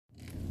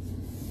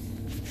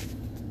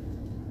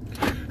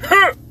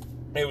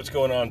Hey, what's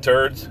going on,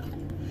 turds?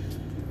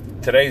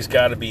 Today's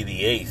got to be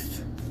the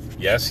 8th.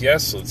 Yes,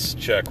 let's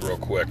check real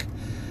quick.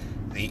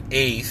 The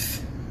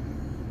 8th.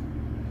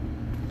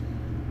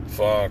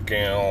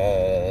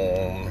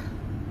 Fucking...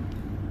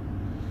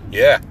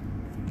 Yeah.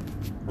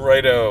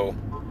 Righto.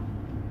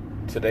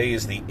 Today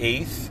is the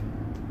 8th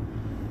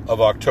of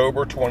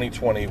October,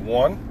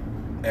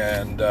 2021.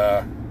 And,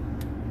 it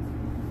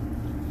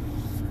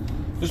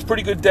was a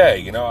pretty good day.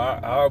 You know,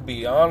 I'll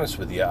be honest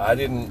with you.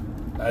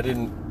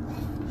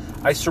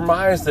 I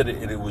surmised that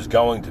it was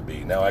going to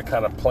be. Now, I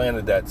kind of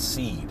planted that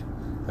seed.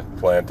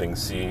 Planting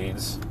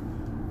seeds.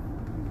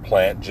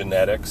 Plant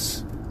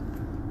genetics.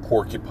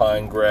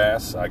 Porcupine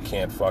grass. I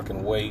can't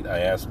fucking wait. I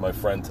asked my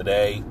friend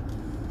today.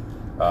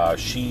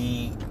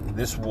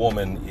 This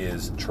woman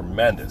is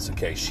tremendous.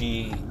 Okay,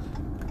 she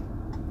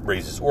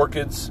raises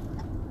orchids.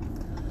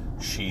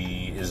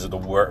 She is the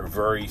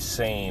very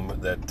same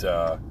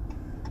that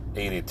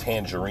ate a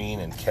tangerine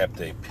and kept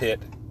a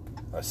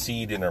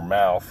seed in her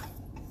mouth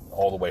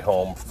all the way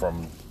home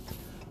from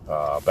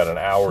about an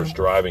hour's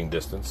driving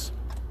distance.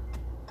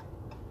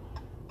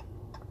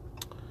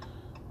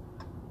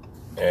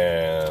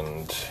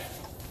 And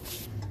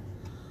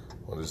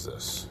what is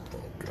this? Oh,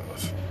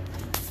 gosh.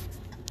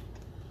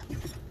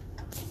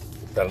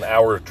 About an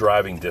hour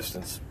driving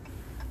distance,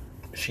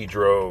 she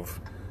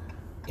drove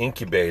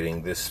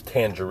incubating this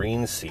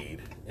tangerine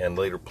seed and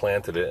later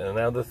planted it. And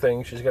now the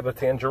thing, she's got a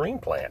tangerine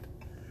plant.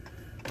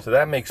 So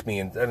that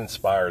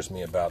inspires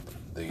me about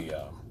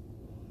the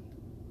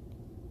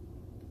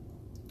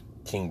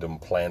Kingdom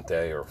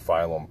Plantae or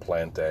Phylum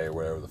Plantae or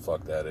whatever the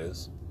fuck that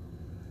is.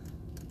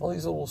 All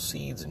these little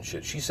seeds and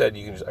shit. She said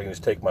I can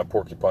just take my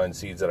porcupine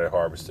seeds that I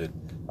harvested.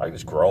 I can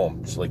just grow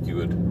them just like you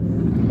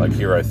would. Like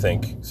here, I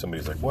think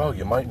somebody's like, well,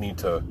 you might need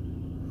to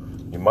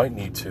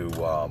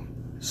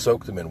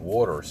soak them in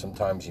water.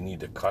 Sometimes you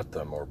need to cut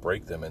them or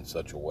break them in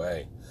such a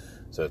way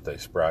so that they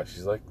sprout.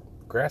 She's like,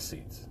 grass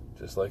seeds.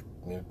 Just like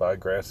you buy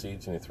grass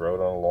seeds and you throw it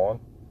on a lawn,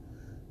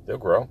 they'll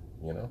grow.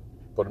 You know,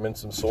 put them in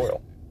some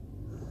soil.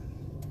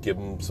 Give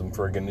them some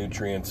friggin'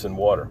 nutrients and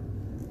water.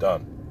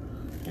 Done.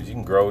 Because you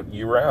can grow it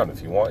year-round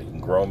if you want. You can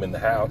grow them in the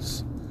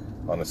house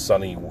on a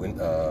sunny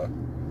window.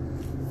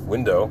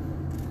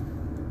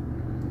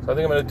 So I think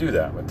I'm going to do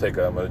that. I'm going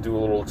to do a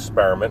little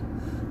experiment.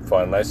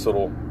 Find a nice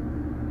little,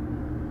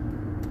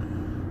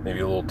 maybe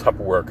a little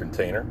Tupperware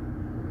container.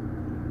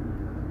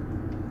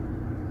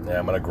 And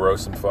I'm going to grow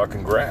some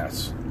fucking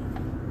grass.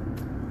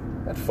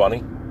 That's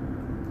funny.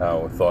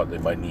 I thought they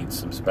might need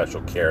some special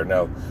care.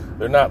 Now,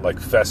 they're not like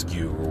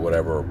fescue or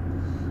whatever,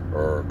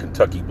 or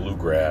Kentucky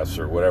bluegrass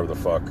or whatever the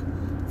fuck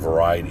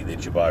variety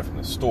that you buy from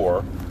the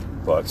store,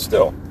 but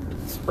still,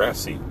 it's grass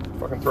seed.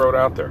 Fucking throw it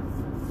out there.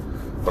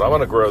 But I'm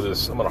going to grow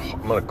this. I'm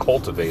going to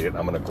cultivate it.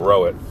 I'm going to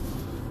grow it.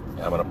 And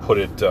I'm going to put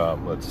it. It's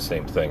the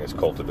same thing as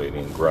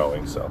cultivating and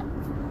growing. So,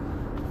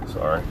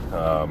 sorry.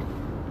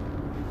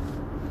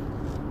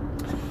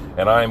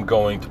 And I'm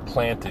going to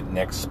plant it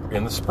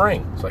in the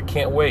spring. So I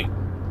can't wait.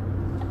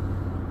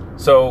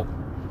 So,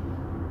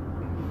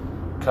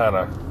 kind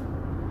of, I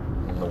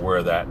don't know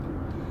where that.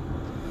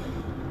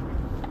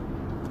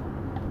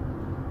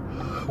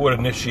 What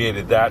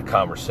initiated that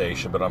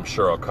conversation, but I'm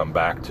sure I'll come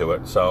back to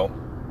it. So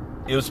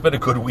it's been a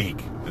good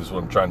week, is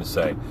what I'm trying to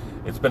say.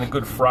 It's been a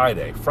good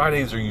Friday.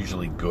 Fridays are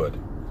usually good.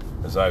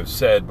 As I've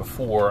said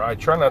before, I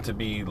try not to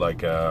be like,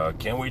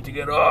 can't wait to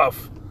get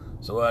off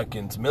so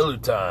it's Miller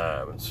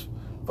time. It's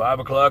 5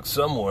 o'clock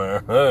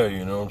somewhere. Hey,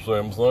 you know what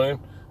I'm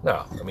saying?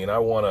 No, I mean, I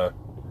want to,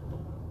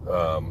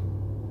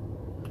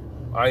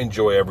 I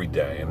enjoy every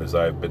day. And as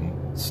I've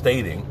been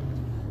stating,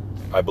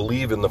 I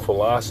believe in the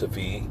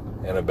philosophy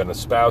and have been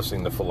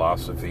espousing the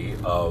philosophy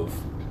of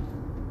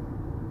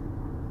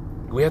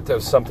we have to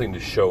have something to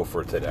show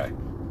for today.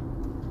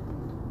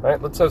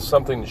 Right? Let's have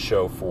something to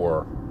show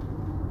for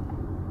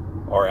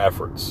our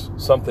efforts.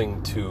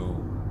 Something to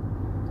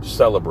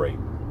celebrate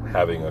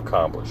having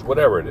accomplished.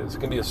 Whatever it is. It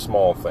can be a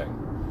small thing.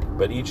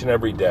 But each and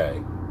every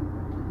day,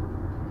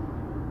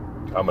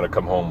 I'm going to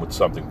come home with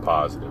something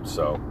positive.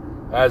 So,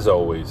 as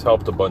always,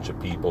 helped a bunch of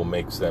people,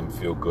 makes them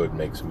feel good,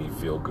 makes me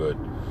feel good,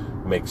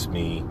 makes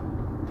me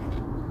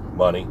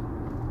money.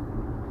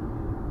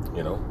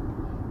 You know,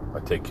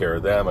 I take care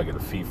of them. I get a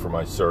fee for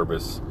my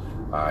service.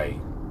 I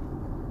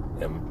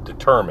am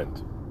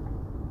determined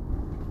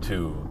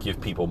to give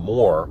people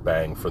more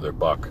bang for their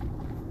buck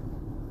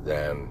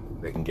than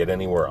they can get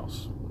anywhere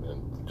else.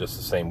 And just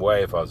the same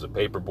way, if I was a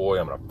paper boy,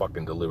 I'm going to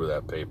fucking deliver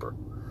that paper.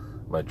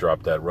 I'm going to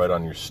drop that right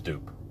on your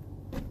stoop.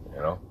 You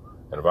know?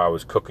 And if I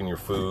was cooking your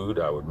food,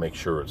 I would make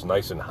sure it's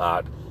nice and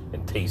hot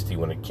and tasty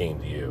when it came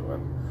to you.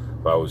 And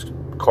if I was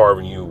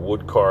carving you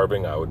wood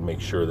carving, I would make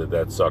sure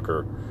that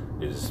sucker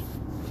is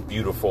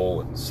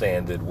beautiful and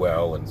sanded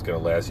well and it's going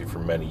to last you for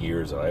many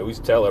years. And I always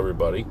tell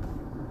everybody,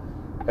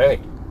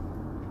 hey,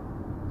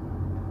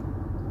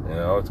 you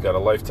know, it's got a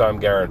lifetime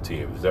guarantee.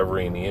 If there's ever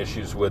any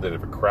issues with it,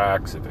 if it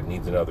cracks, if it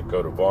needs another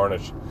coat of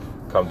varnish,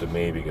 come to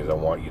me because I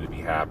want you to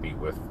be happy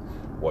with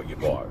what you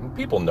bought. And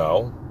people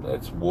know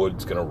it's wood,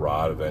 it's going to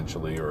rot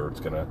eventually, or it's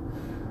going to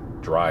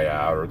dry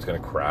out or it's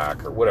going to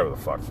crack or whatever the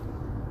fuck.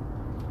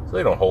 So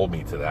they don't hold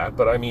me to that.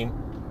 But I mean,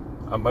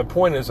 my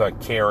point is I'm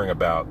caring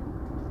about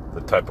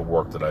the type of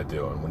work that I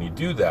do. And when you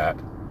do that,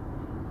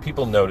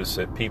 people notice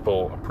it,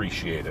 people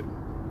appreciate it.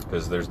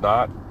 Because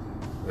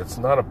it's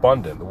not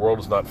abundant. The world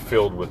is not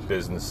filled with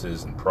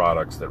businesses and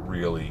products that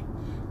really,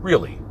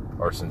 really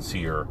are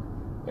sincere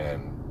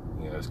and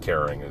as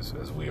caring as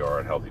we are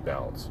at Healthy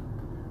Balance.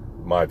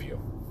 My view.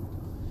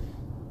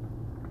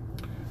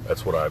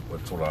 That's what I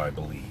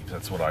believe.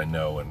 That's what I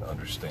know and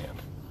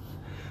understand.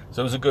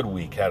 So it was a good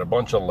week. Had a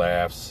bunch of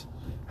laughs.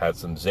 Had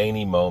some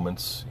zany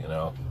moments,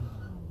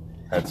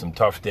 Had some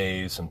tough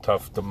days, some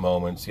tough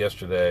moments.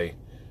 Yesterday,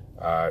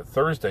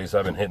 Thursdays,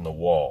 I've been hitting the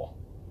wall.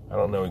 I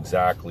don't know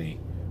exactly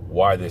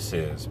why this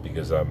is,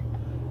 because I'm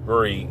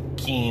very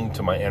keen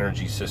to my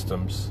energy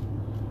systems.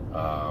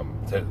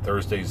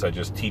 Thursdays, I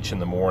just teach in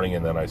the morning,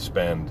 and then I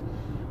spend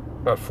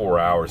about 4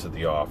 hours at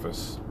the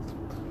office.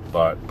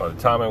 But by the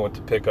time I went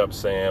to pick up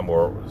Sam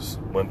or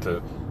went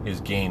to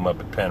his game up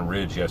at Penn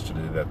Ridge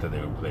yesterday that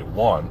they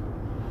won,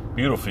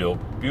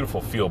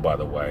 beautiful field, by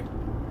the way,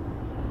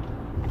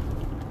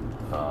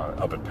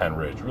 up at Penn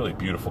Ridge. Really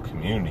beautiful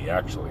community,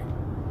 actually.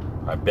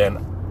 I've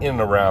been in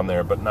and around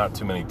there, but not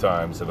too many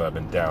times have I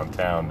been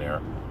downtown there.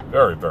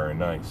 Very, very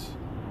nice.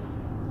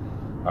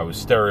 I was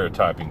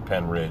stereotyping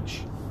Penn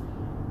Ridge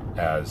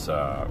as,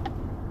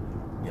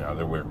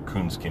 they wear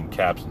coonskin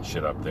caps and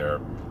shit up there.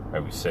 I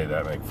always say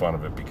that, make fun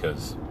of it,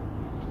 because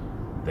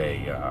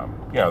they,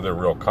 they're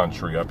real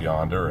country up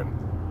yonder,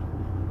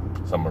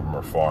 and some of them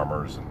are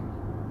farmers, and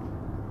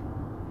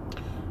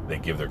they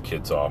give their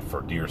kids off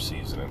for deer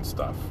season and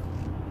stuff,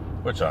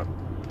 which I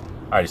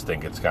just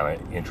think it's kind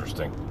of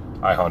interesting.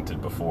 I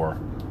hunted before,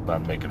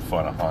 not making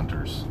fun of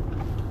hunters,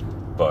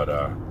 but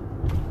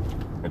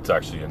it's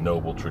actually a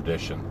noble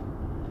tradition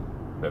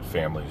that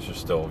families are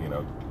still,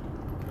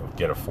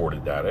 get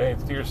afforded that. Hey,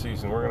 it's deer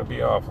season, we're going to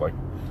be off. Like,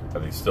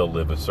 they still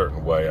live a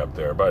certain way up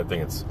there, but I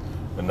think it's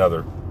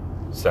another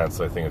sense.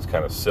 I think it's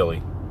kind of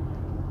silly.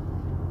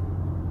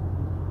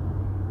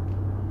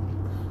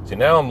 See,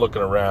 now I'm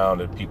looking around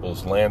at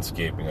people's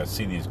landscaping. I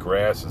see these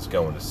grasses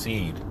going to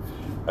seed.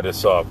 I just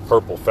saw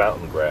purple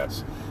fountain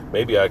grass.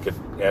 Maybe I could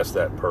ask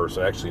that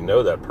person, actually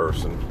know that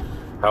person,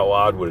 how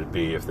odd would it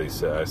be if I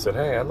said,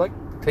 hey, I'd like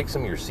to take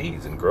some of your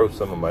seeds and grow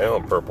some of my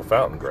own purple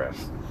fountain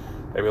grass.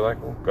 They'd be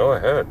like, well, go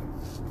ahead.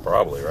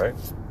 Probably, right?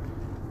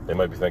 They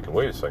might be thinking,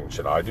 wait a second,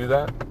 should I do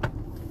that?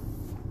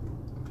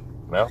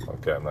 No?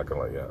 Okay, I'm not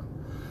going to let you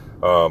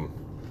out.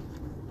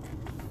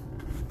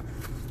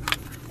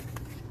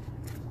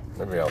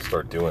 Maybe I'll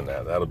start doing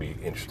that. That'll be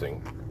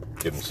interesting.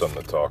 Give them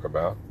something to talk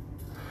about.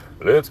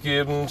 Let's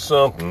give them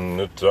something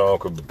to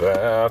talk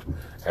about.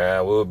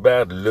 How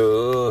about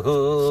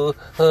love?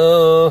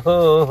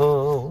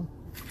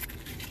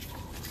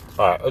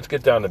 All right, let's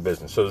get down to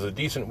business. So it was a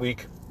decent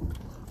week.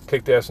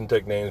 Kicked ass and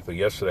take names, but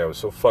yesterday I was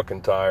so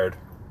fucking tired.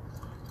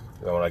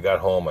 When I got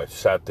home, I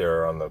sat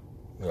there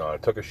I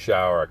took a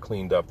shower, I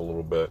cleaned up a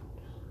little bit,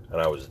 and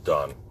I was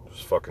done.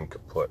 Just fucking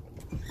kaput.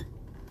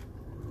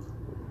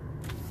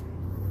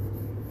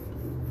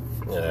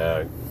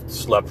 Yeah, I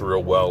slept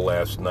real well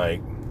last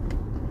night.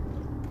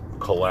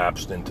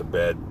 Collapsed into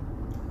bed.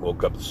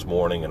 Woke up this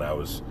morning, and I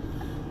was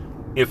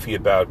iffy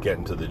about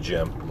getting to the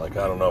gym. I'm like,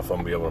 I don't know if I'm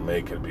going to be able to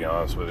make it, to be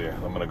honest with you.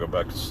 I'm going to go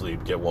back to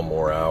sleep, get one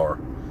more hour.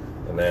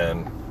 And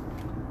then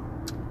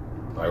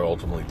I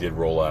ultimately did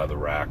roll out of the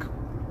rack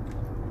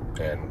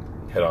and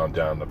head on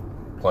down to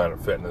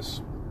Planet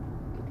Fitness.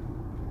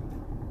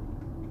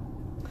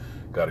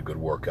 Got a good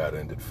workout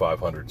in. Did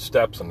 500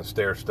 steps on the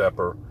stair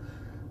stepper.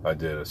 I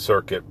did a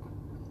circuit.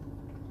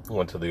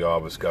 Went to the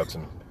office, got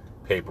some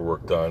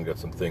paperwork done, got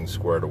some things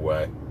squared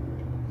away,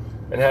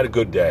 and had a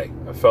good day.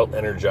 I felt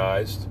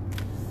energized.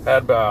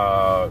 Had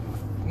about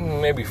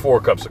maybe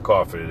 4 cups of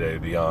coffee today, to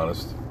be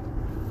honest.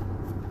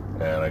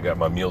 And I got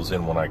my meals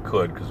in when I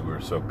could because we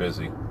were so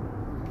busy.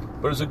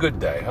 But it was a good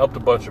day. Helped a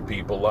bunch of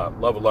people.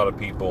 Love a lot of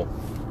people.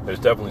 There's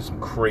definitely some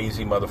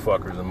crazy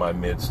motherfuckers in my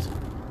midst.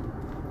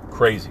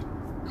 Crazy.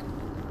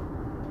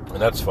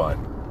 And that's fine.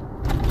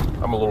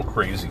 I'm a little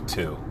crazy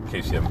too, in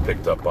case you haven't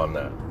picked up on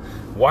that.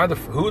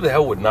 Who the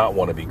hell would not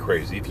want to be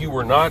crazy? If you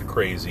were not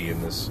crazy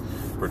in this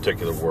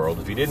particular world,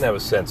 if you didn't have a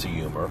sense of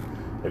humor,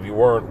 if you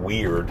weren't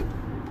weird,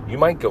 you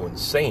might go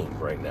insane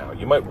right now.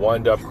 You might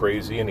wind up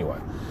crazy anyway.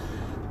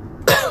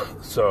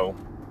 So,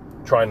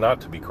 try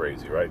not to be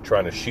crazy, right?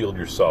 Trying to shield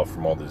yourself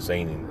from all the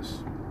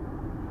zaniness.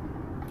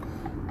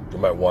 You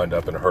might wind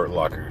up in a hurt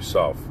locker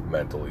yourself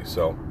mentally.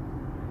 So,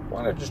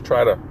 why not just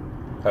try to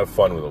have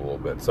fun with it a little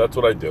bit? So that's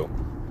what I do.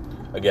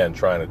 Again,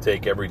 trying to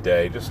take every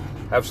day, just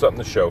have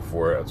something to show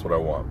for it. That's what I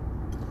want.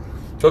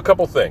 So a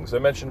couple things. I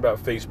mentioned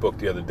about Facebook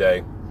the other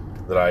day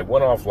that I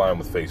went offline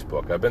with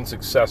Facebook. I've been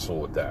successful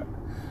with that.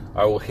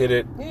 I will hit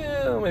it,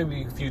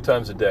 maybe a few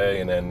times a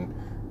day, and then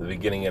the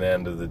beginning and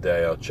end of the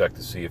day, I'll check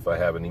to see if I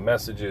have any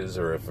messages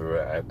or if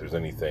there's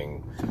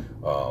anything,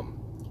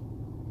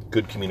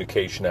 good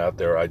communication out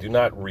there. I do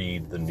not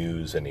read the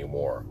news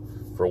anymore.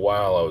 For a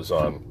while, I was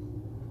on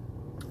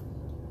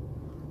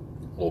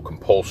little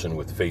compulsion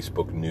with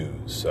Facebook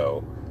news.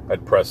 So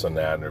I'd press on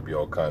that, and there'd be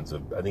all kinds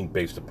of, I think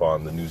based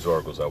upon the news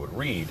articles I would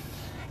read,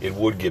 it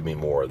would give me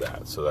more of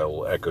that. So that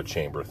little echo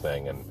chamber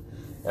thing,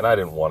 and I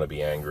didn't want to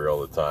be angry all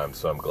the time,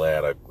 so I'm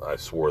glad I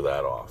swore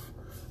that off.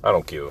 I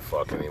don't give a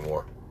fuck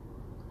anymore.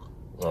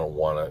 I don't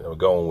want to. I'm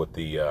going with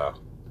the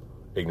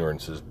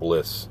ignorance is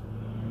bliss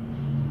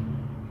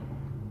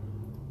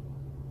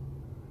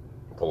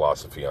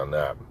philosophy on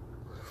that.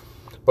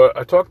 But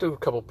I talked to a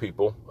couple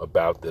people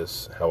about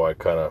this, how I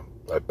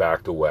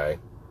backed away.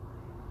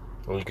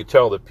 And you could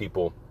tell that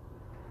people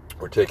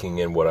were taking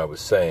in what I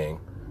was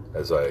saying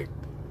as I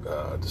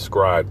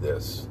described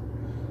this.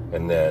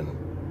 And then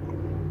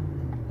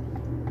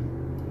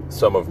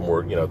some of them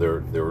were,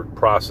 they were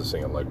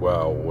processing. I'm like,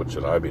 well, what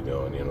should I be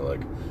doing?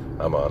 Like,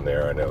 I'm on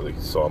there. I know they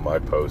saw my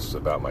posts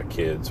about my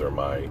kids or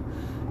my,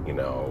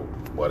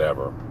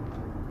 whatever,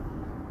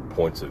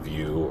 points of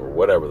view or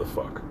whatever the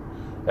fuck.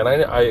 And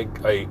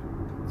I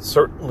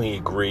certainly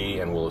agree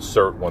and will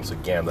assert once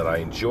again that I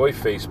enjoy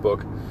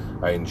Facebook.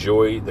 I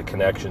enjoy the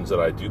connections that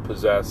I do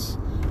possess.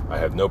 I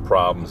have no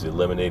problems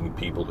eliminating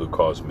people who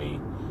cause me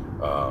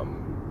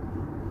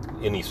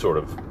any sort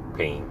of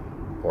pain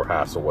or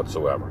hassle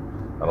whatsoever.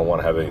 I don't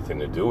want to have anything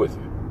to do with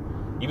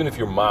you. Even if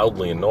you're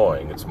mildly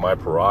annoying, it's my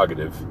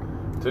prerogative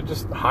to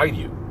just hide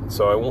you,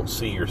 so I won't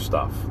see your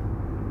stuff.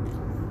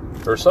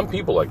 There are some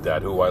people like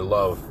that who I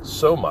love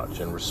so much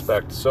and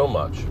respect so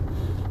much,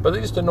 but they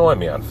just annoy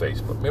me on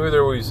Facebook. Maybe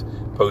they're always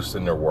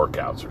posting their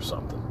workouts or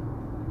something.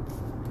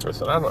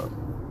 Listen, I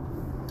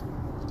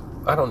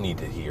don't need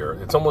to hear.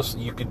 It's almost,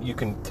 you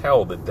can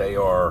tell that they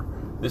are,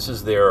 this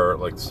is their,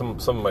 like some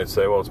might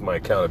say, well, it's my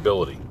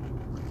accountability.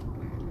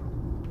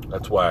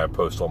 That's why I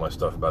post all my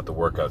stuff about the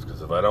workouts,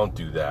 because if I don't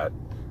do that,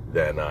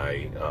 then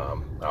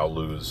I'll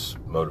lose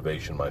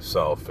motivation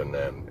myself, and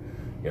then,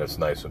 it's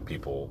nice when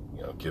people,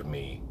 give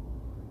me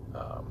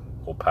a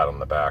little pat on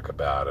the back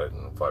about it,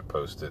 and if I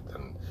post it,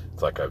 then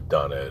it's like I've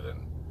done it.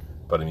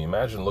 But I mean,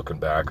 imagine looking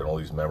back on all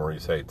these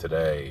memories, hey,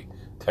 today,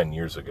 10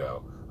 years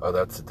ago, oh,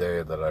 that's the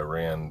day that I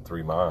ran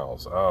 3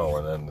 miles. Oh,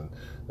 and then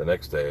the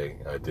next day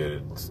I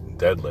did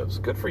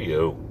deadlifts. Good for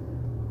you.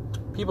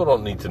 People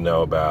don't need to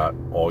know about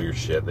all your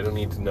shit. They don't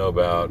need to know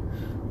about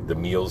the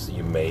meals that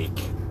you make,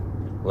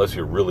 unless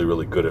you're really,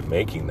 really good at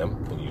making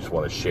them and you just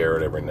want to share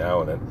it every now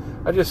and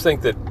then. I just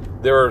think that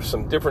there are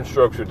some different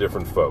strokes for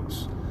different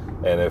folks.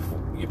 And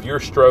if your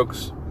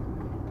strokes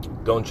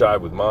don't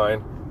jive with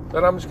mine,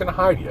 then I'm just going to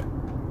hide you.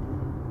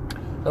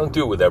 I don't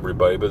do it with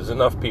everybody, but there's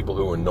enough people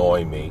who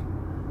annoy me,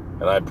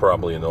 and I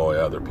probably annoy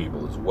other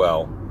people as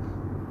well.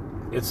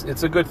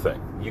 It's a good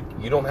thing.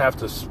 You don't have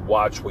to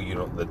watch what you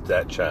don't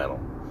that channel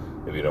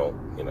if you don't,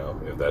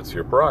 if that's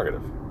your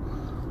prerogative.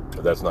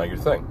 If that's not your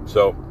thing.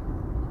 So,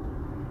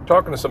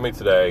 talking to somebody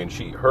today, and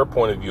her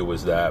point of view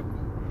was that,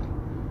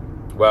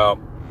 well,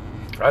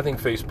 I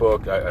think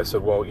Facebook, I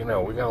said, well, we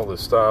got all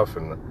this stuff,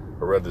 and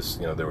I read this,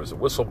 there was a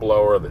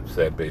whistleblower that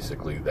said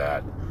basically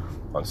that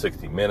on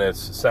 60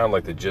 Minutes, it sounded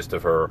like the gist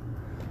of her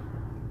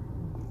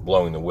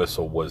blowing the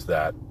whistle was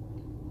that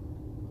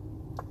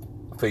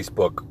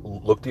Facebook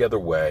looked the other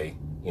way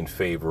in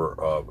favor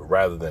of,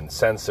 rather than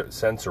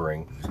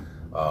censoring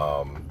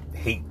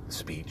hate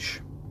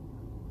speech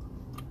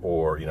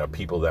or,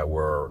 people that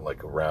were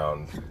like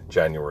around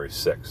January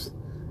 6th,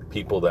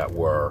 people that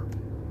were,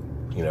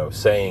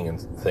 saying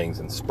things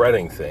and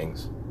spreading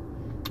things,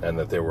 and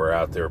that there were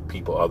out there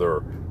people,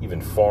 other even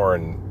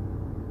foreign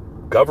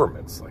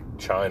governments like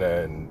China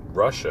and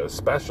Russia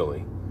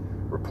especially,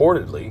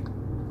 reportedly,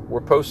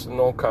 were posting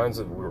all kinds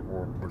of,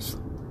 were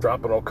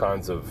dropping all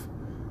kinds of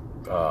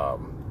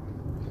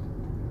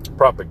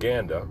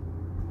propaganda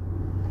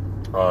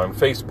on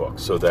Facebook,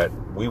 so that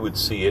we would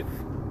see it.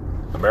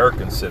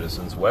 American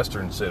citizens,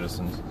 Western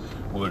citizens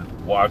would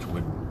watch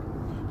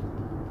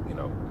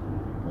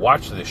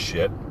this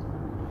shit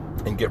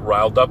and get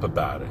riled up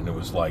about it. And it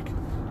was like,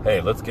 hey,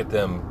 let's get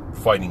them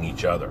fighting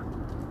each other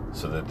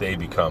so that they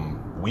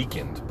become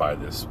weakened by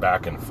this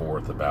back and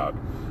forth about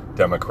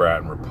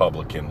Democrat and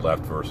Republican,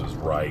 left versus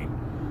right,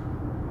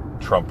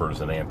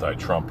 Trumpers and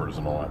anti-Trumpers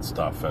and all that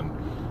stuff. And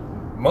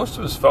most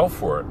of us fell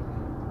for it,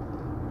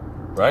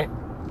 right?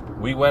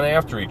 We went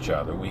after each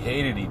other. We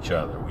hated each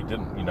other. We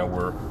didn't,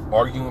 we're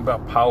arguing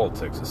about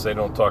politics. They say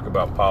don't talk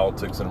about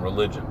politics and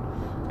religion.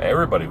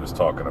 Everybody was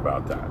talking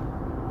about that.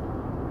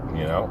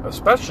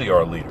 Especially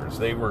our leaders.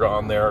 They were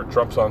on there.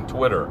 Trump's on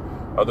Twitter.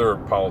 Other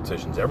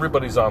politicians.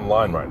 Everybody's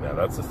online right now.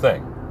 That's the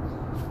thing.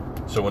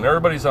 So when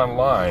everybody's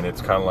online,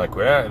 it's kind of like,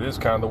 well, it is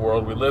kind of the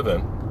world we live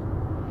in.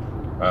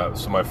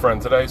 So my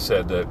friend today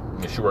said that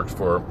she works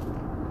for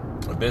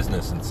a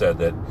business and said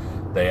that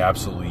they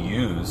absolutely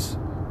use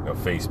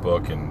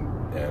Facebook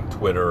and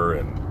Twitter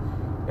and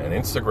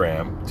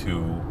Instagram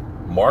to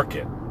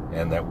market,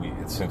 and that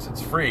since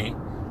it's free,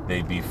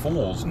 they'd be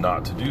fools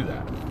not to do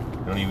that.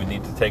 You don't even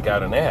need to take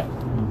out an ad.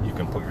 You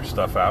can put your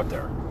stuff out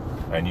there,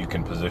 and you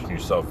can position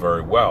yourself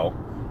very well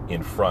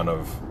in front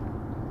of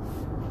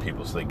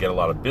people, so they get a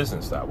lot of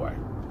business that way.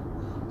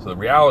 So the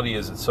reality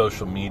is that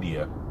social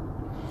media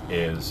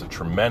is a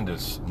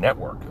tremendous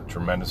network, a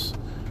tremendous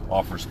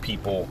offers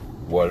people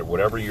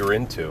whatever you're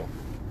into.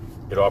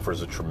 It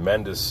offers a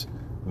tremendous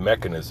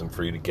mechanism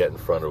for you to get in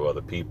front of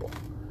other people.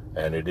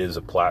 And it is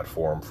a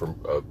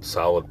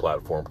solid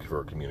platform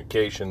for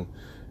communication.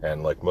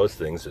 And like most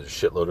things, there's a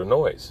shitload of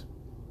noise.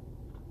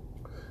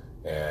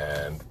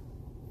 And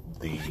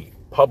the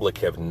public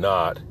have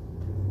not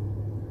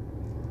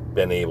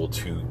been able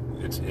to,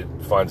 it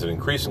finds it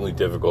increasingly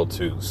difficult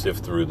to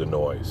sift through the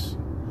noise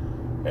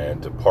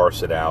and to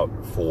parse it out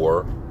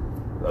for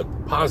a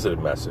positive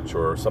message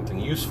or something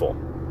useful,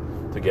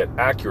 to get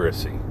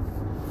accuracy.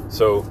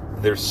 So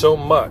there's so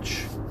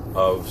much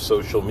of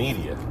social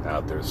media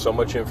out there, so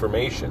much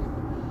information,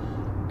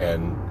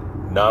 and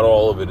not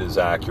all of it is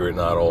accurate,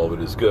 not all of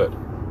it is good.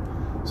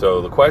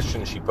 So the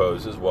question she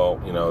poses, well,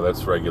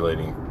 that's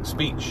regulating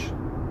speech.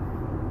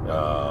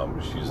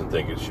 She doesn't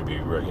think it should be,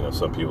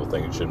 some people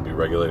think it shouldn't be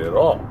regulated at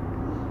all.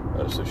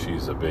 So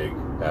she's a big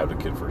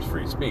advocate for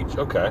free speech.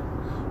 Okay,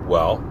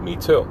 well, me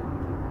too.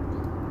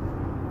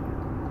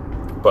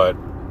 But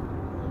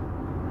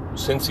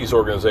since these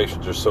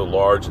organizations are so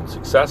large and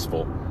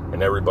successful,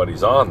 and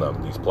everybody's on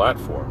them, these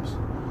platforms,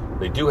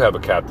 they do have a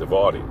captive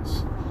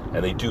audience,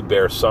 and they do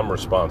bear some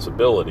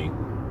responsibility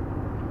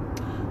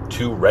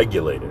to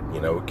regulate it.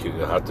 You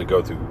have to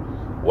go through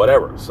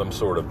whatever, some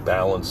sort of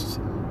balanced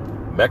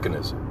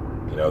mechanism.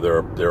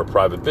 They're a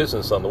private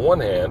business on the one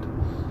hand,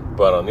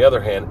 but on the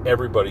other hand,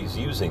 everybody's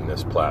using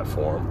this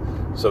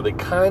platform, so they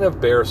kind of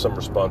bear some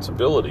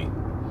responsibility.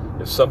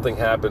 If something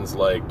happens,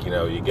 like,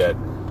 you get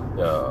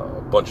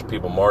a bunch of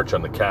people march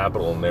on the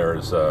Capitol and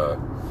there's,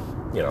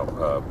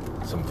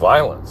 some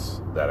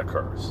violence that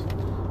occurs,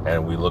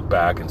 and we look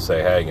back and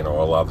say, hey, a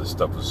lot of this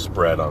stuff was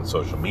spread on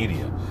social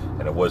media,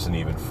 and it wasn't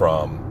even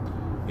from,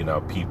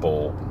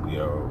 people,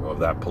 of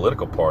that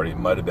political party. It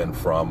might have been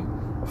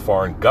from a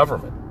foreign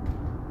government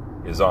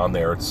is on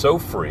there. It's so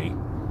free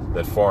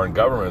that foreign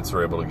governments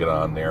are able to get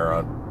on there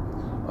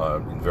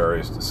in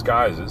various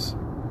disguises,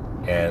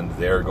 and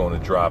they're going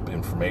to drop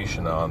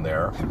information on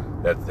there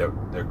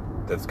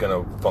that's going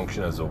to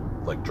function as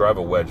drive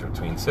a wedge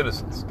between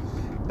citizens.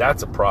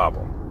 That's a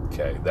problem.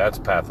 Okay, that's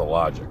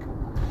pathologic.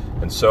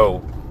 And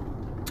so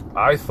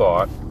I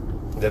thought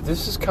that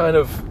this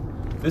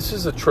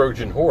is a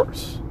Trojan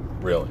horse,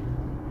 really.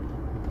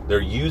 They're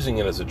using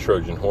it as a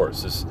Trojan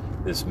horse.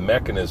 This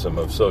mechanism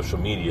of social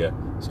media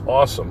is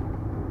awesome,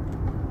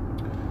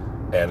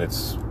 and it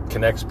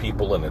connects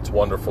people, and it's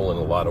wonderful in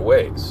a lot of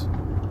ways.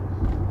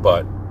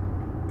 But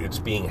it's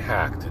being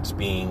hacked. It's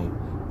being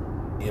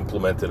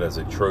implemented as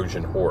a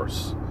Trojan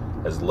horse,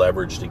 as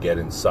leverage to get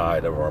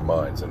inside of our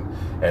minds. And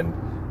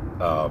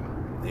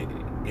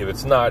if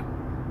it's not,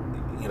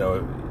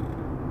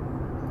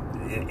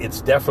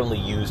 it's definitely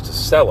used to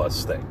sell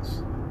us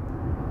things,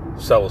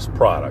 sell us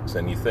products.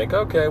 And you think,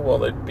 okay, well,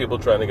 there are people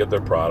trying to get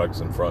their products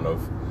in front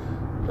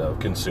of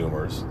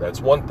consumers.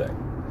 That's one thing.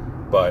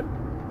 But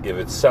if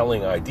it's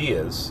selling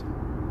ideas,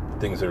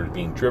 things that are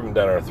being driven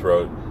down our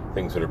throat,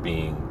 things that are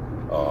being,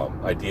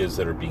 ideas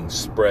that are being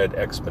spread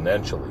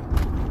exponentially,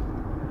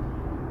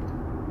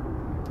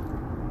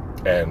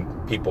 and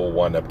people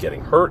wind up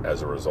getting hurt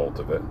as a result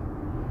of it,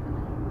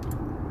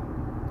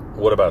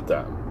 what about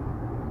that?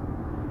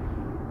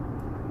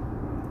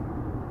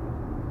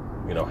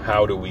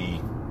 How do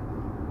we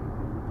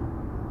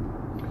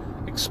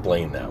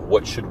explain that?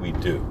 What should we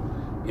do?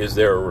 Is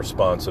there a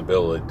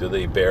responsibility? Do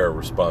they bear a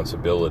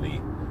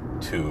responsibility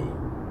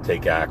to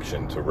take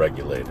action to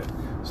regulate it?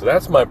 So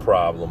that's my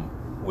problem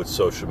with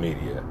social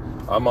media.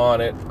 I'm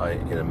on it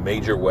in a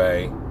major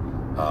way.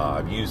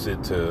 I've used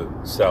it to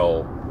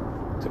sell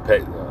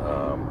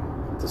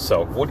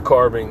wood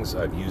carvings.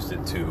 I've used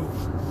it to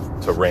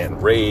rant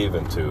and rave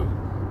and to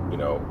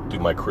do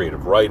my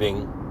creative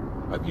writing.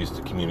 I've used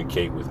to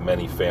communicate with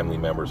many family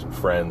members and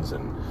friends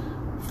and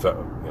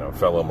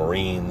fellow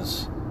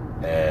Marines,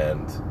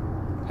 and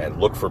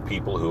look for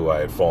people who I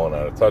had fallen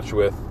out of touch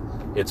with.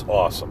 It's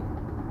awesome.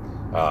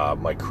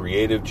 My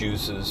creative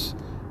juices,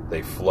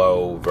 they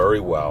flow very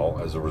well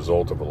as a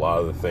result of a lot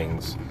of the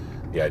things,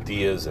 the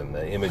ideas and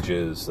the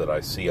images that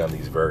I see on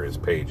these various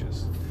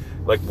pages.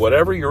 Like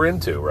whatever you're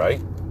into,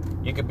 right?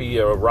 You could be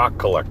a rock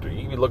collector.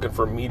 You could be looking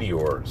for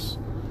meteors.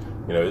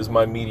 Is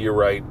my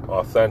meteorite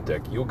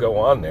authentic? You'll go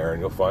on there and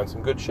you'll find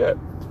some good shit.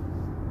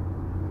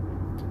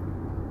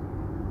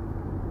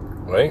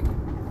 Right?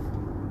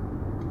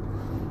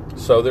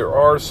 So there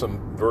are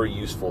some very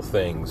useful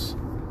things.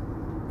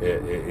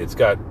 It's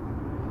got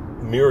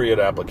myriad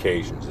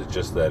applications. It's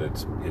just that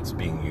it's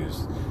being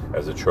used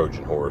as a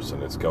Trojan horse,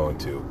 and it's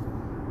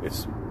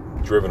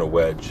driven a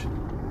wedge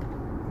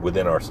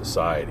within our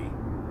society,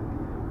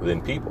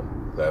 within people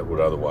that would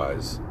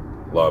otherwise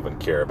love and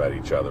care about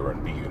each other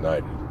and be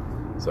united.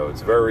 So it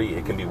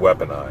can be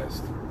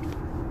weaponized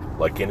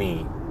like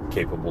any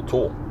capable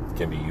tool. It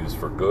can be used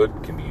for good,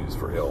 it can be used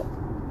for ill.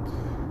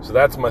 So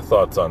that's my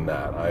thoughts on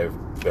that. I've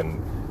been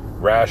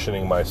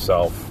rationing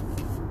myself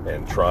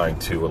and trying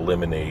to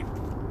eliminate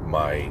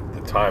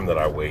the time that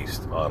I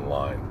waste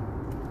online.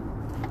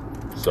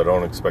 So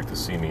don't expect to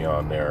see me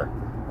on there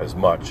as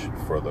much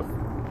for the,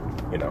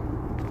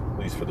 at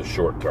least for the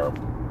short term.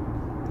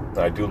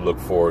 I do look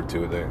forward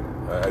to it.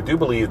 I do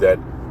believe that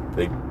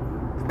the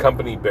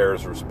company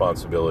bears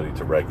responsibility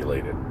to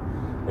regulate it.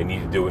 They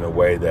need to do it in a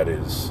way that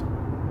is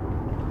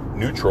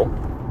neutral.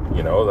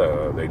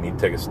 They need to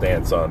take a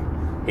stance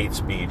on hate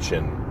speech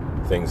and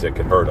things that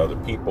can hurt other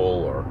people,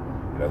 or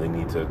they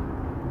need to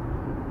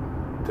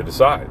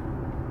decide.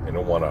 They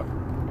don't want to,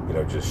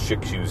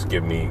 just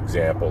give me an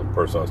example. The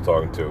person I was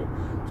talking to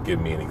was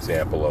giving me an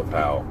example of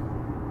how,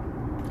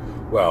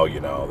 well,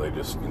 they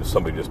just,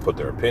 somebody just put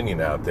their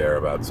opinion out there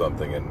about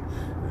something and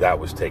that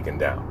was taken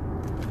down.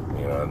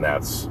 And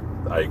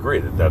I agree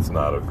that that's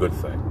not a good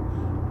thing.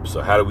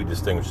 So how do we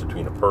distinguish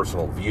between a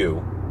personal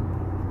view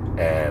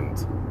and,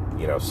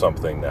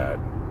 something that,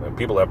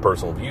 people have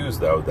personal views,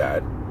 though,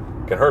 that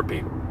can hurt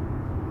people,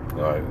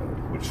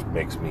 which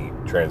makes me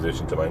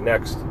transition to my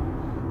next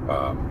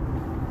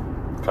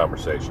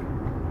conversation.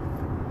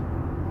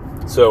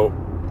 So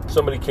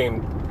somebody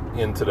came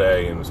in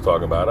today and was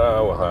talking about,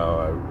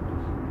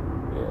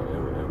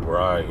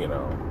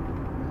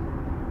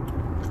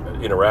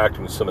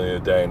 interacting with somebody the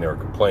other day, and they were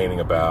complaining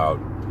about,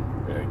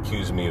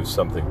 accusing me of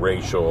something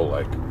racial,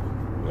 like,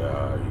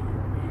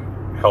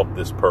 you help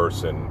this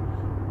person,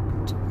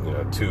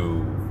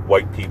 to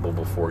white people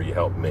before you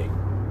help me.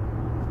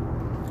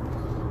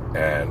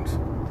 And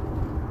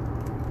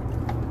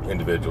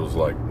individuals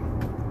like,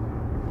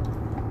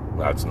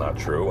 that's not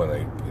true, and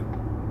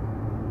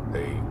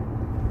they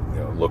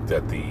looked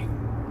at the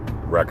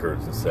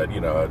records and said,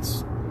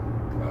 it's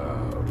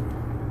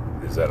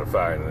is that a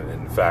fact? And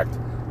in fact,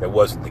 that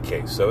wasn't the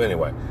case. So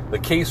anyway, the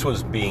case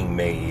was being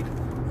made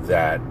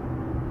that,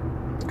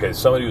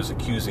 somebody was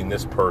accusing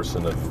this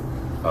person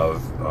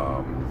of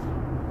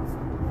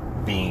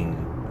being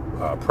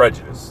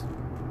prejudiced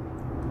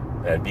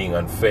and being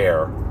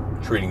unfair,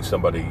 treating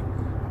somebody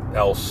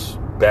else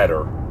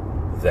better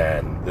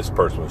than this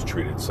person was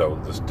treated. So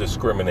this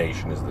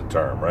discrimination is the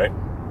term, right?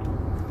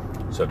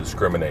 So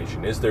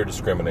discrimination. Is there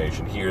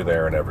discrimination here,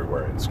 there, and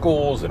everywhere? In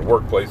schools, in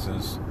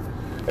workplaces.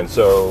 And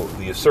so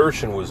the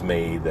assertion was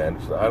made that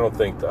I don't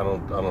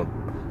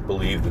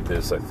believe that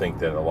this. I think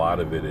that a lot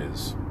of it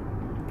is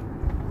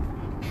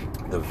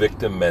the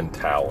victim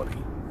mentality,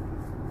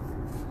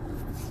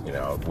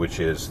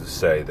 which is to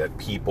say that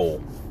people,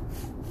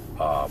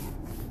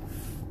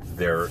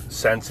 they're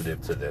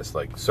sensitive to this,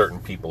 like certain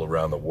people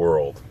around the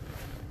world.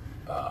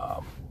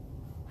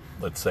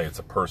 Let's say it's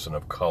a person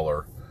of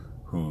color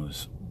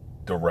who's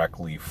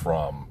directly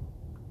from,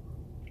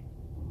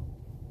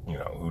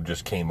 who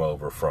just came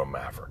over from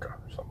Africa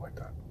or something like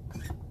that,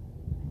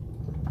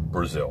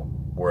 Brazil,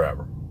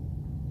 wherever.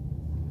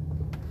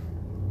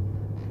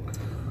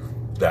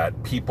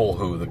 That people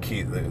who the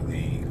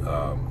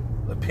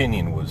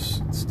opinion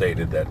was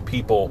stated that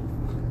people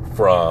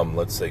from,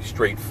 let's say,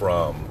 straight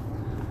from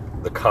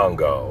the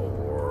Congo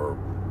or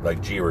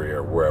Nigeria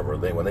or wherever,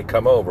 when they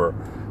come over,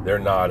 they're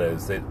not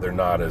as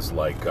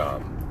like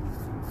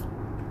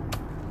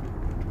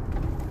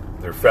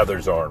their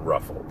feathers aren't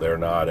ruffled. They're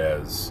not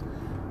as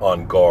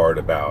on guard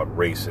about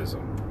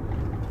racism.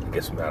 I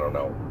guess I don't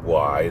know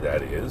why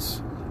that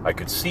is. I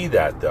could see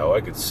that, though.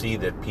 I could see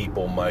that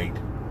people might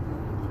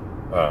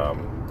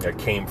that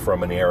came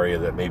from an area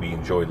that maybe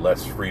enjoyed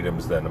less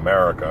freedoms than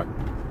America,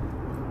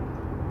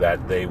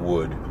 that they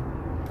would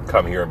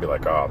come here and be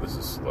like,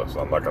 listen,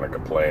 I'm not going to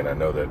complain. I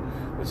know that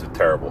there's a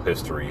terrible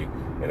history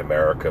in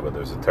America, but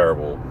there's a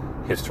terrible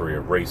history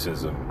of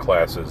racism,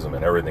 classism,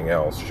 and everything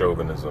else,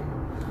 chauvinism,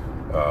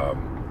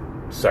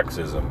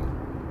 sexism,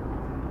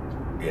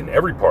 in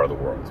every part of the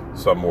world,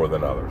 some more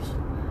than others.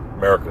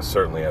 America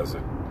certainly has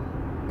a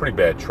pretty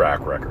bad track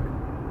record,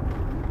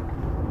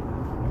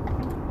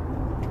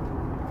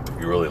 if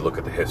you really look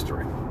at the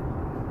history.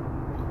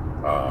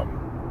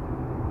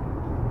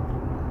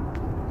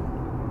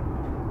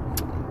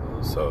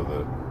 So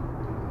the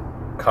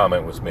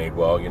comment was made,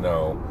 well,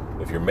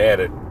 if you're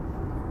mad at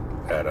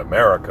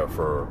America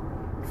for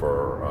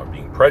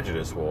being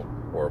prejudiced,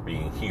 or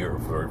being here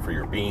for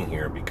your being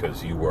here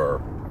because you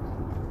were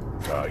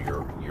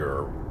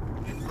your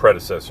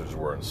predecessors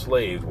were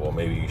enslaved, well,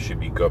 maybe you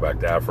should go back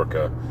to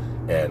Africa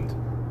and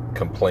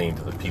complain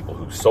to the people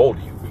who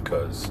sold you,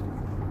 because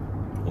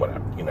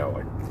whatever,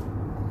 like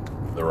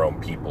their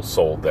own people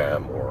sold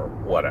them or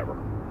whatever.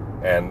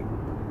 And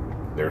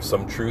there's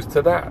some truth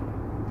to that.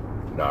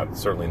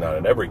 Certainly not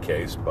in every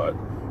case, but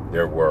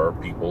there were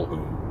people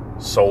who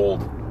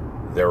sold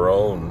their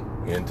own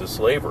into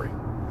slavery,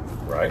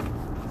 right?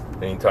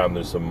 Anytime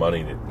there's some money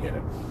in it.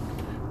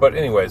 But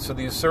anyway, so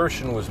the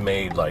assertion was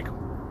made like,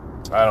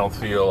 I don't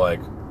feel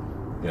like,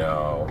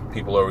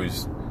 people are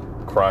always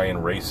crying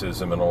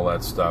racism and all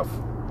that stuff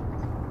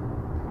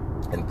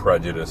and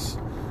prejudice,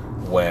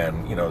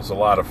 when, there's a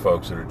lot of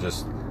folks that are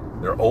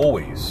they're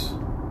always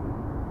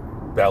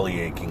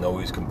belly aching,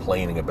 always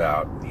complaining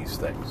about these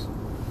things.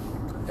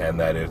 And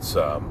that it's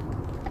a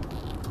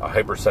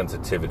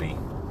hypersensitivity,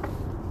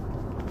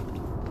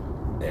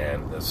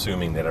 and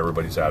assuming that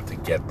everybody's out to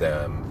get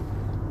them,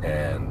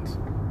 and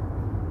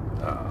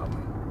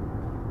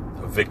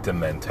a victim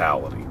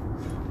mentality.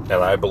 And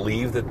I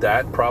believe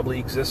that probably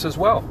exists as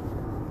well.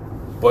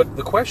 But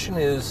the question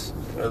is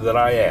that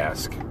I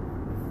ask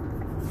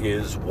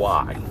is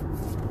why?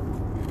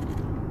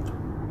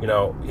 You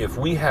know, if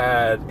we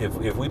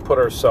put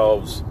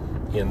ourselves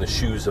in the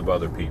shoes of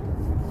other people,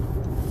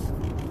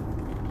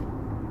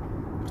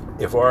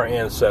 if our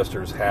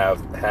ancestors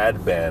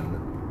had been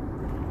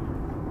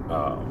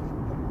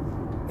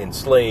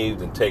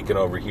enslaved and taken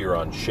over here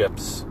on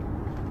ships,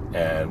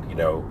 and, you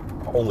know,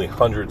 only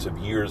hundreds of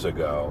years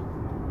ago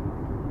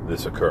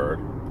this occurred,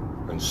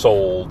 and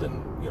sold,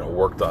 and, you know,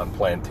 worked on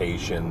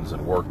plantations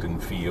and worked in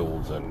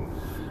fields and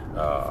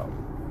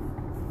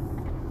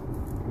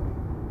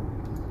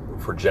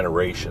for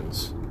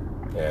generations,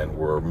 and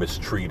were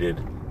mistreated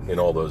in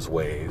all those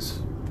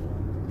ways,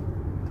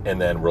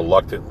 and then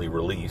reluctantly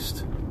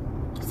released,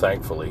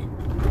 thankfully,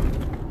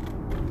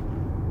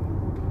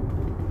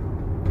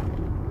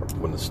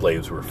 when the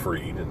slaves were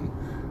freed. And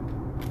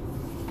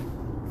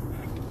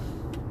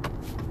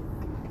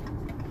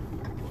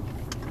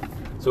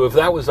so if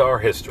that was our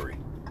history,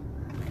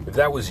 if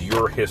that was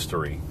your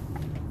history,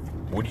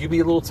 would you be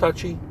a little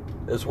touchy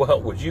as well?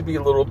 Would you be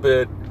a little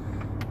bit,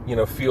 you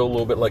know, feel a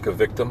little bit like a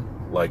victim,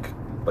 like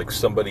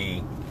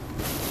somebody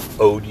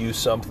owed you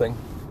something,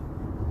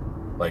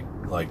 like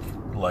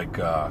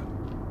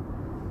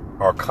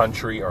our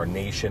country, our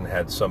nation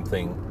had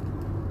something,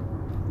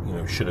 you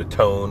know, should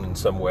atone in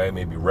some way,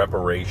 maybe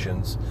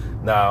reparations.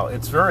 Now,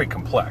 it's very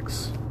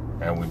complex,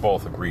 and we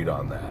both agreed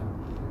on that.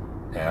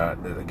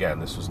 And again,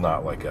 this was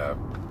not like a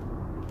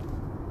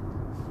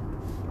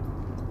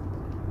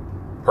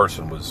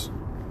person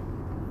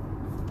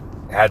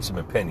had some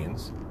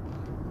opinions,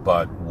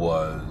 but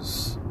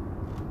was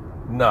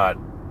not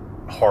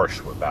harsh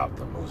about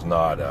them. It was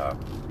not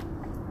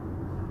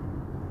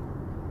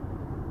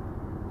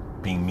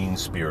being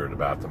mean-spirited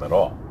about them at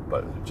all,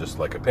 but just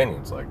like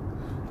opinions, like,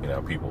 you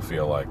know, people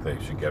feel like they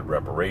should get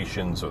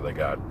reparations, or they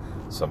got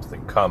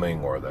something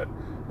coming, or that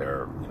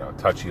they're, you know,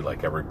 touchy,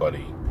 like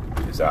everybody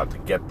is out to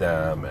get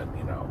them, and,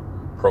 you know,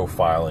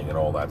 profiling and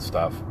all that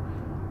stuff.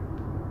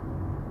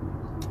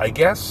 I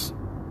guess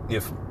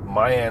if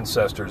my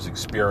ancestors'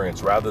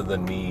 experience, rather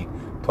than me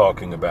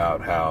talking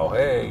about how,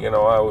 hey, you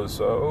know, I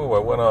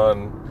went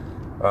on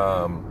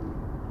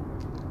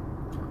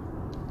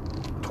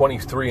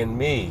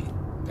 23andMe,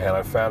 and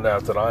I found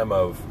out that I'm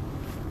of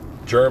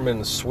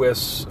German,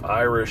 Swiss,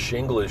 Irish,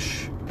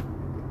 English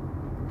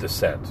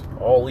descent,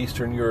 all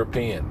Eastern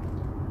European.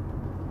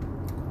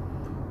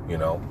 You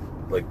know,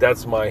 like,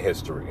 that's my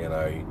history, and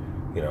I,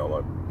 you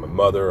know, my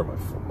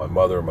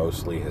mother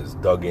mostly has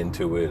dug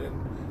into it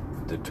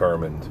and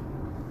determined,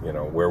 you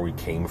know, where we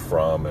came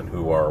from and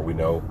we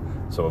know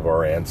some of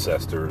our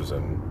ancestors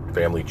and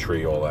family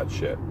tree, all that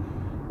shit.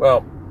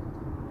 Well,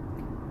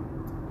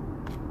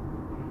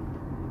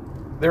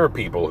 there are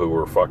people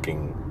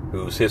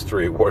whose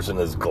history wasn't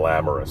as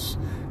glamorous.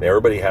 And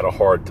everybody had a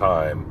hard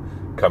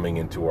time coming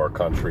into our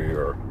country,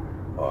 or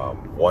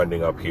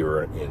winding up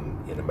here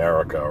in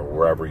America, or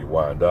wherever you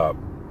wind up.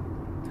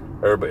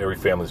 Every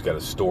family's got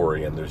a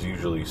story, and there's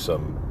usually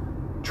some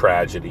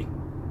tragedy,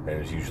 and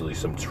there's usually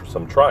some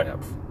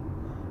triumph.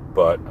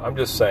 But I'm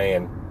just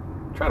saying,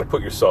 try to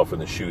put yourself in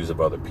the shoes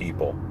of other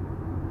people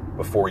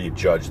before you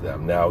judge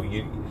them. Now,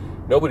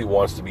 nobody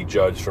wants to be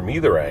judged from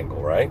either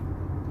angle, right?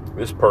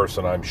 This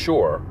person, I'm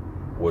sure,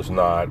 was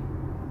not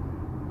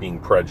being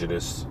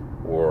prejudiced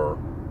or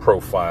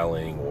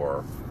profiling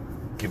or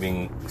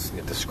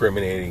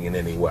discriminating in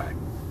any way.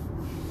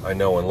 I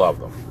know and love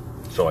them,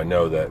 so I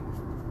know that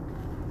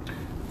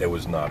it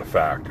was not a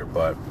factor.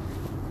 But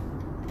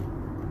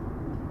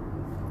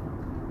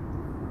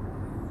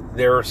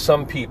there are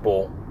some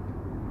people,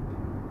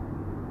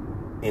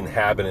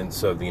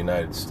 inhabitants of the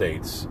United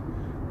States,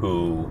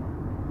 whose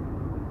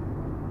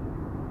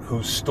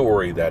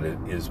story that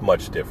is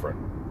much different.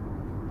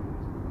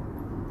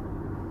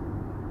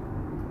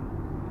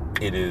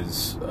 It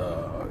is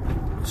a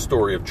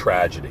story of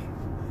tragedy,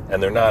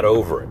 and they're not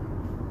over it.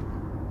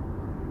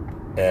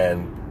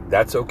 And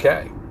that's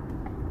okay.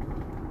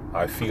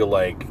 I feel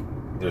like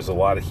there's a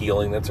lot of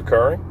healing that's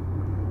occurring.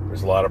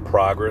 There's a lot of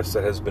progress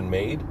that has been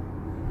made.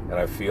 And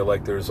I feel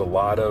like there's a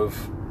lack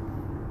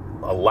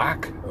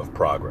of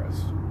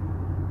progress,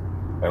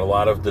 and a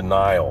lot of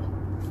denial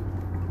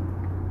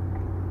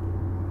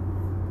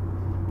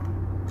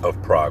of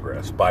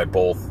progress by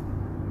both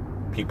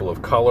people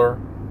of color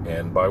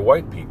and by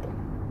white people.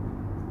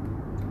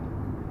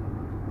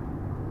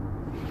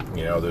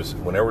 You know,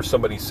 whenever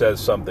somebody says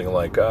something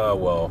like, oh,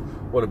 well,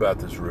 what about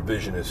this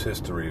revisionist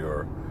history,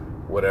 or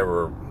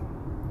whatever,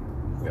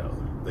 you know,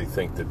 they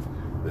think that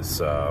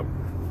this, I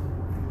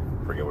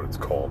forget what it's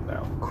called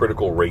now,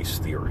 critical race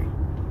theory.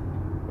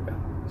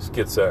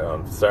 Skits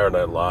on Saturday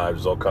Night Live,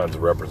 there's all kinds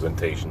of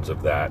representations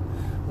of that,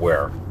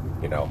 where,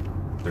 you know,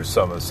 there's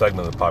a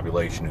segment of the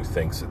population who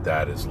thinks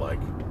that is like,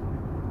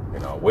 you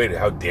know, wait,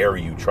 how dare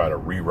you try to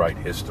rewrite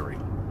history?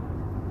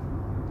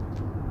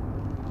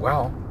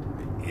 Well,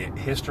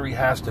 history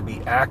has to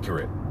be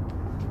accurate,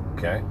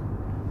 okay?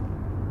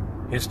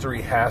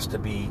 History has to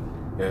be,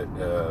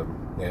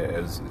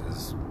 as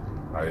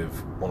I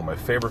have one of my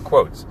favorite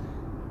quotes,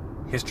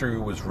 History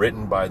was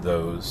written by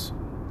those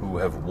who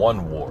have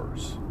won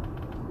wars,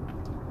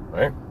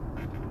 right?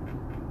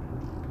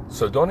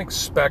 So don't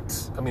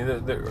expect, I mean,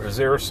 is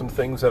there some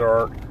things that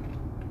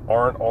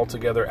aren't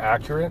altogether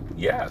accurate?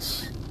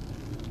 Yes.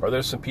 Are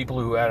there some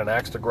people who had an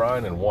axe to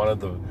grind and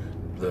wanted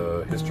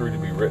the history to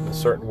be written a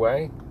certain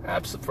way?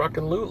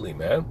 Absolutely,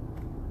 man.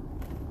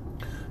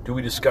 Do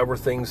we discover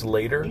things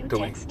later? New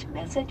text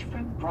message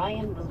from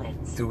Brian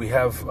Mullins. Do we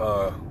have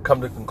come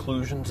to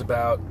conclusions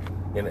about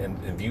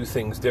and view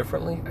things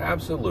differently?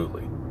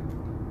 Absolutely.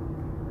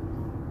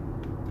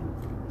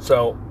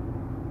 So,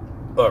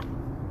 look,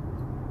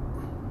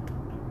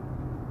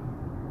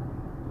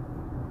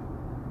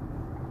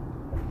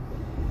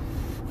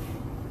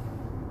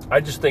 I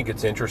just think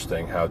it's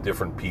interesting how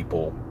different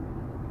people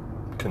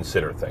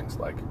consider things.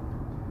 Like,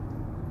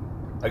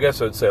 I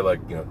guess I'd say, like,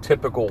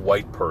 typical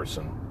white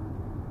person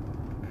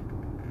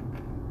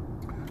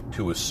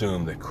to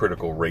assume that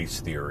critical race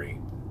theory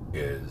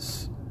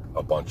is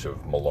a bunch of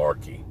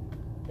malarkey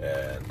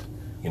and,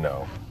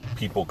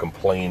 people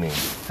complaining,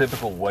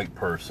 typical white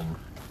person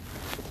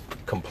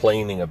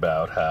complaining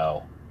about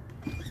how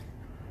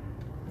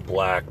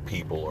black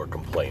people are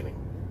complaining.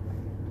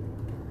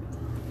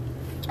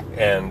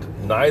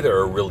 And neither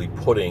are really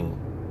putting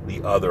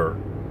the other,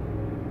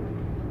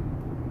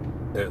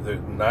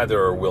 neither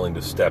are willing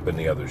to step in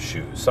the other's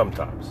shoes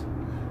sometimes.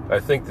 I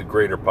think the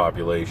greater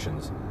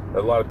populations,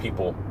 a lot of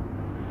people,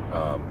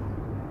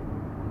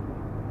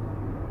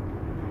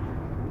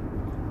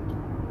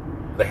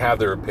 they have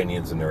their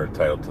opinions and they're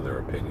entitled to their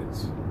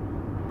opinions.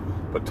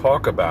 But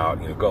talk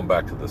about, going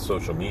back to the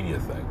social media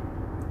thing,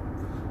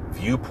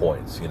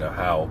 viewpoints,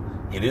 how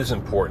it is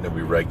important that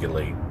we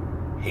regulate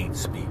hate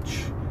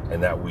speech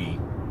and that we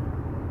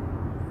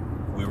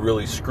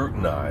really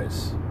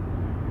scrutinize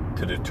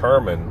to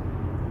determine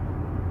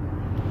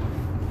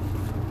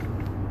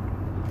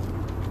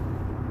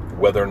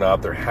whether or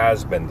not there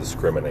has been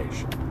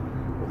discrimination,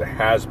 or there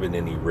has been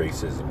any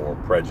racism or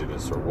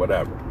prejudice or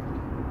whatever.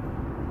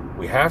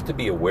 We have to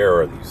be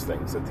aware of these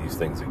things, that these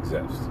things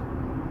exist.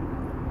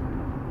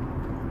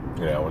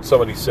 When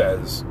somebody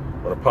says,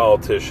 when a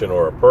politician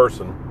or a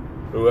person,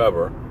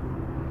 whoever,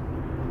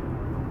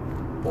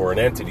 or an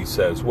entity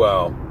says,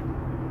 well,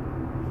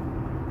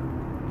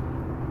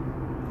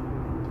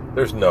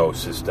 there's no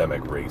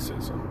systemic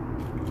racism.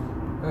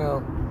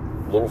 Well,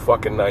 a little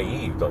fucking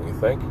naive, don't you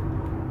think?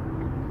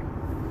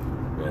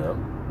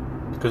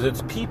 Because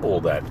it's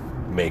people that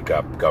make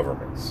up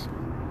governments.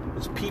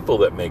 It's people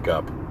that make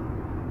up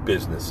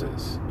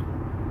businesses.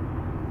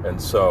 And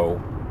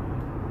so,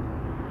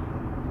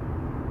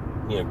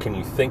 can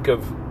you think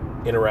of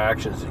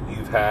interactions that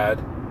you've had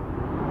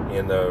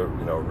in the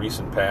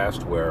recent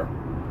past where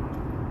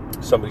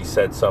somebody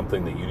said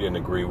something that you didn't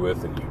agree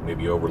with and you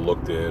maybe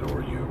overlooked it,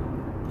 or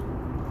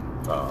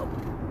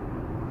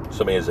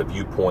somebody has a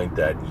viewpoint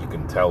that you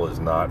can tell is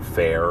not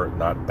fair,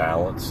 not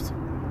balanced,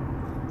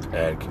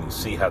 and can you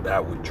see how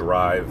that would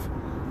drive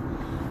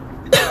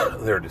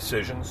their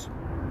decisions,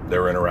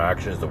 their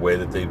interactions, the way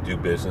that they do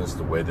business,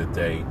 the way that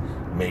they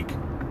make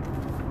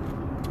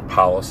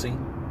policy?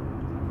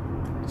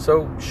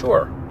 So,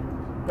 sure.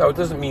 Now, it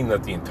doesn't mean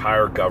that the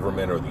entire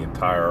government or the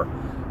entire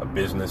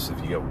business, if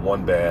you get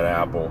one bad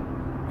apple,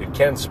 it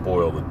can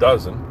spoil the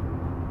dozen.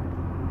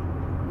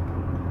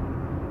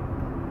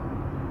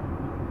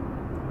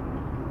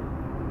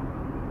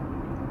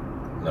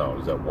 No,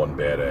 is that one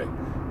bad egg?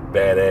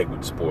 Bad egg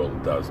would spoil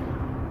the dozen.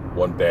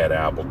 One bad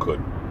apple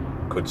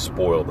could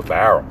spoil the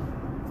barrel.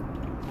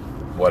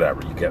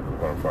 Whatever, you get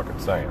what I'm fucking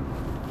saying.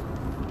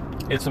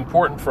 It's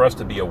important for us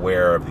to be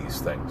aware of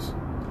these things,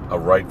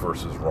 of right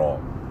versus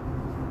wrong,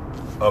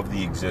 of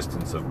the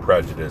existence of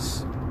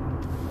prejudice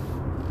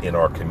in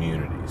our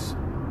communities.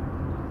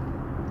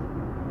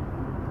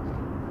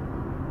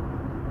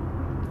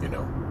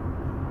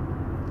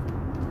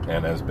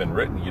 And as been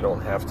written, you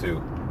don't have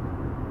to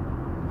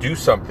do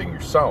something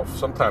yourself.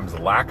 Sometimes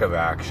lack of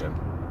action,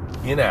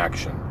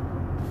 inaction,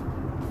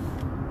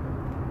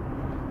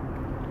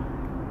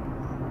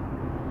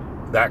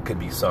 that could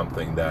be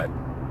something that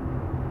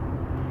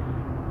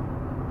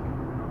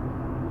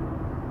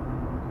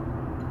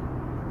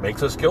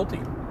makes us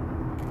guilty.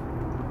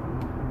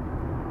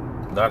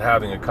 Not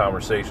having a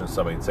conversation with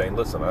somebody and saying,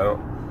 listen, I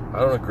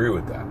don't agree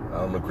with that. I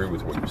don't agree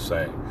with what you're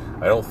saying.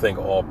 I don't think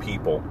all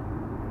people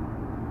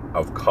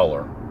of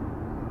color,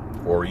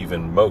 or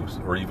even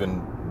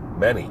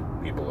many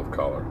people of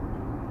color,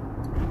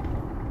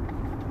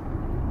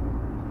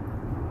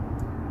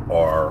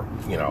 are,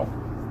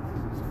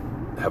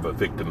 have a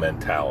victim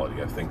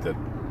mentality. I think that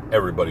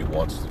everybody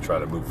wants to try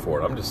to move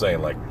forward. I'm just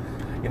saying, like,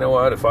 you know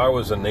what? If I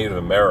was a Native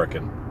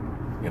American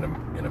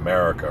in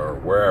America or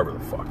wherever the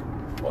fuck,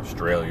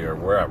 Australia or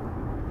wherever,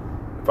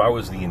 if I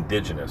was the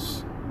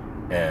indigenous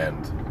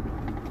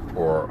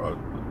or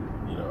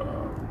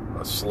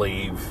a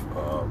slave,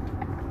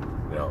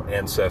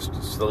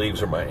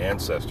 slaves are my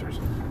ancestors,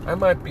 I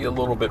might be a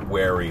little bit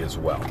wary as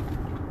well,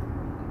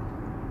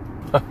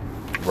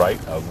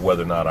 right, of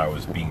whether or not I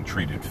was being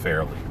treated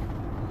fairly.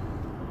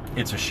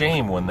 it's a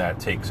shame when that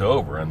takes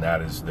over and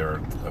that is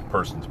a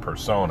person's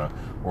persona,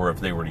 or if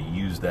they were to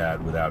use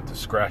that without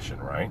discretion,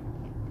 right?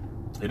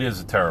 It is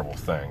a terrible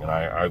thing, and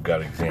I've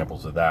got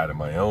examples of that in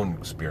my own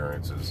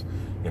experiences,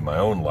 in my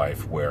own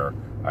life, where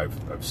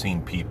I've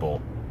seen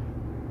people,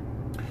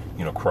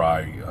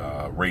 cry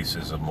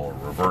racism or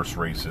reverse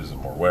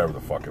racism or whatever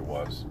the fuck it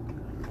was.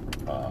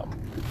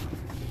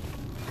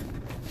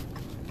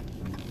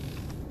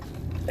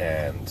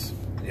 And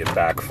it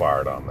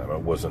backfired on them.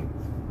 It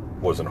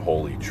wasn't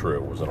wholly true.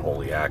 It wasn't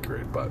wholly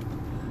accurate. But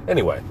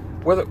anyway,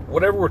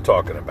 whatever we're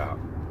talking about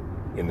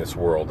in this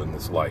world, in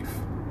this life,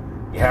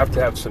 you have to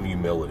have some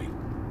humility.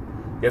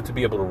 You have to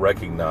be able to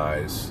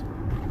recognize,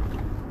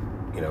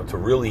 to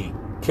really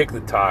kick the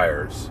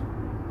tires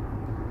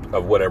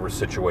of whatever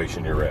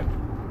situation you're in.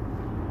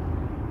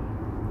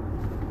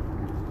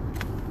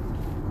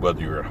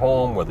 Whether you're at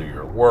home, whether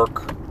you're at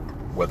work,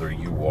 whether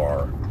you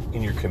are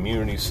in your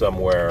community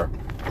somewhere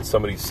and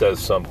somebody says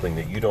something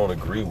that you don't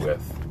agree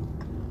with,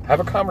 have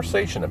a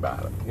conversation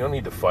about it. You don't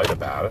need to fight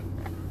about it,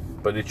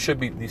 but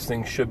these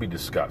things should be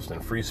discussed.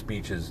 And free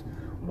speech is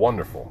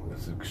wonderful.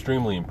 It's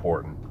extremely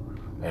important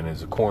and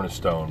is a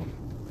cornerstone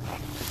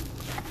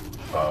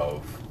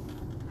of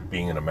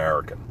being an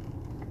American.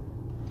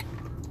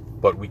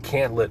 But we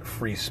can't let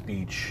free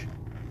speech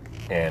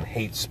and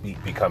hate speech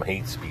become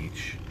hate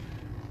speech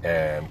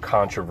and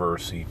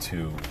controversy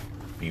to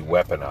be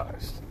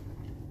weaponized.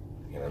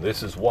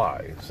 This is why.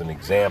 It's an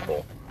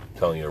example, I'm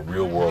telling you a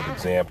real world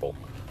example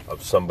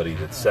of somebody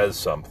that says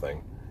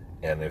something,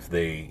 and if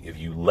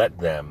you let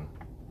them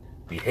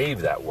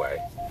behave that way,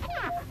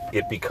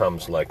 it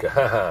becomes like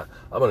I'm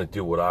going to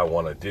do what I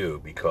want to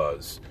do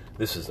because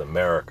this is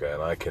America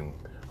and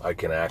I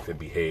can act and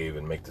behave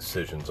and make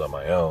decisions on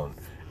my own,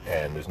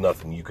 and there's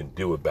nothing you can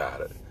do about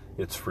it.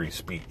 It's free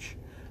speech.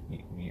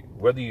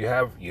 Whether you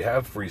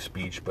have free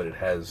speech, but it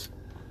has,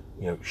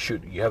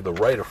 you have the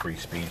right of free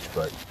speech,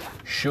 but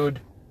should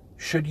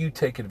you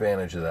take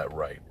advantage of that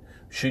right?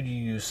 Should you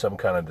use some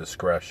kind of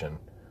discretion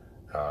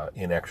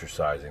in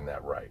exercising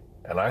that right?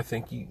 And I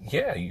think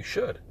you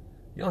should.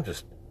 You don't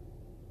just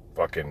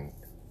fucking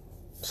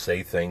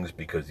say things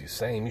because you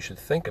say them. You should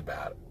think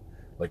about it.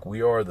 Like,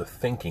 we are the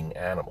thinking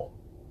animal.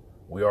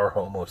 We are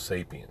Homo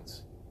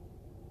sapiens.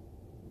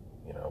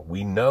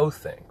 We know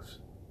things.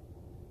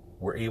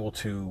 We're able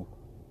to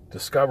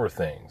discover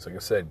things. Like I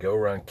said, go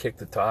around, kick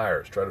the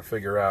tires, try to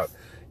figure out,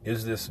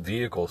 is this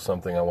vehicle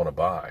something I want to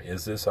buy?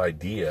 Is this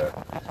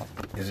idea,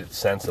 is it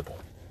sensible?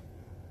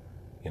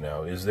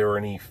 Is there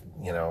any,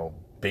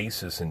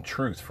 basis in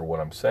truth for what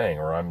I'm saying,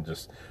 or I'm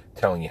just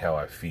telling you how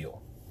I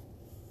feel?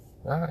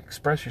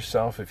 Express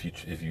yourself if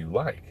you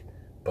like,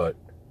 but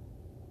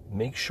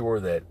make sure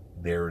that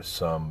there's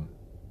some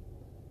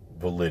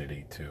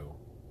validity to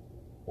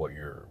what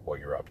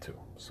you're up to.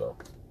 So,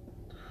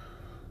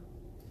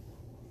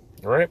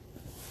 all right.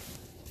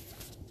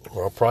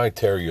 Well, I'll probably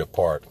tear you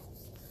apart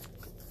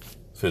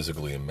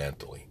physically and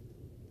mentally.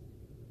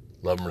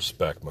 Love and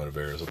respect,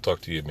 motivators. I'll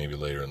talk to you maybe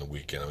later in the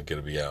weekend. I'm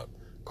going to be out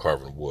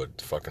carving wood.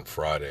 It's fucking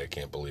Friday. I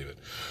can't believe it.